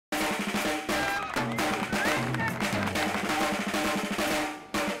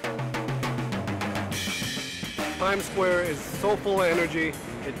Times Square is so full of energy.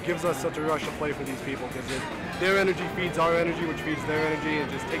 It gives us such a rush to play for these people because their energy feeds our energy, which feeds their energy, and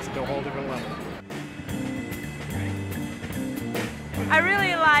just takes it to a whole different level. I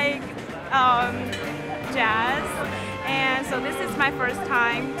really like jazz, and so this is my first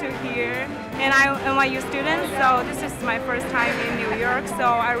time to hear. And I'm a NYU student, so this is my first time in New York, so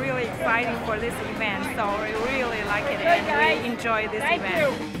I'm really excited for this event. So I really like it and really enjoy this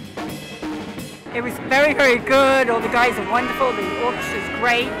event. It was very, very good. All the guys are wonderful. The orchestra's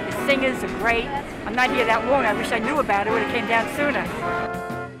great. The singers are great. I'm not here that long. I wish I knew about it. I would have came down sooner.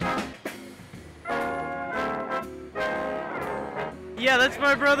 Yeah, that's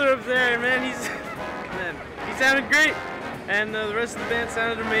my brother up there, man. He's sounded great, and the rest of the band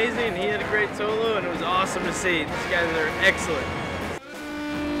sounded amazing, and he had a great solo, and it was awesome to see. These guys are excellent.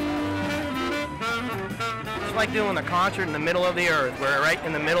 It's like doing a concert in the middle of the earth. We're right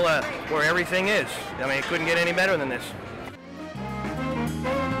in the middle of where everything is. I mean, it couldn't get any better than this.